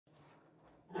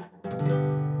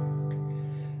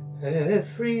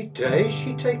Every day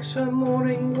she takes her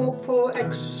morning walk for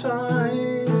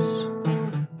exercise,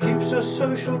 keeps her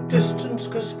social distance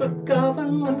 'cause the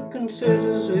government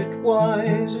considers it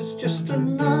wise. It's just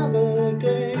another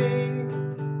day,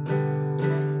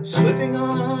 slipping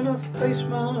on a face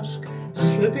mask,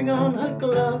 slipping on her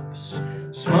gloves,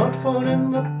 smartphone in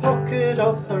the pocket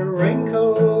of her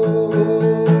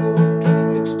raincoat.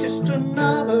 It's just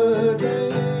another day.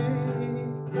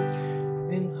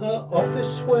 In her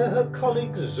office where her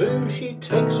colleagues Zoom, she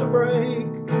takes a break,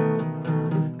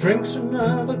 drinks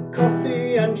another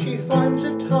coffee and she finds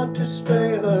it hard to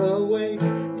stay awake.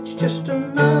 It's just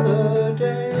another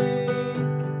day.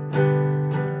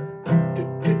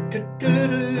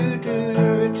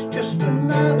 It's just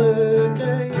another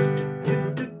day.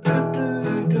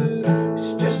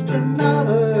 It's just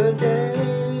another day.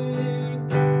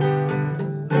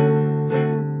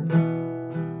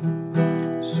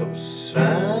 So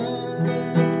sad,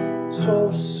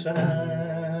 so sad.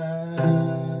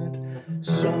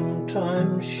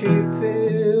 Sometimes she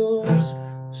feels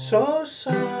so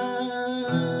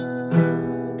sad,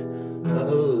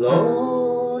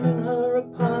 alone in her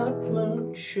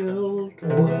apartment she'll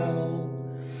dwell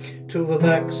till the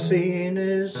vaccine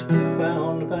is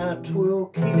found that will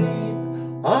keep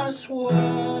us well.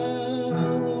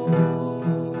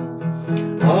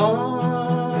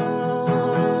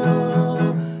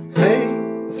 Hey,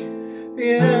 the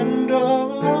end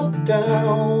of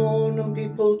lockdown, and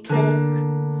people talk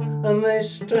and they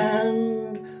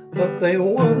stand, but they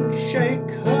won't shake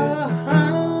her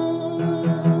hand.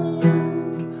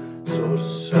 So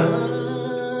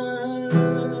sad,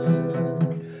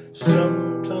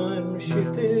 sometimes she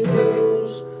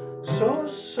feels so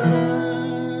sad,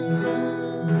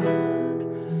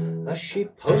 as she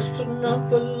posts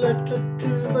another letter to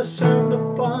the sound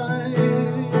of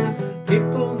 5.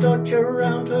 People dodge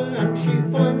around her and she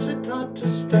finds it hard to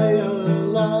stay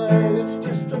alive. It's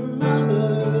just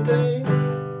another day.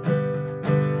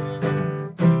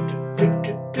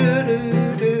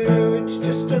 It's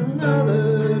just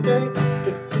another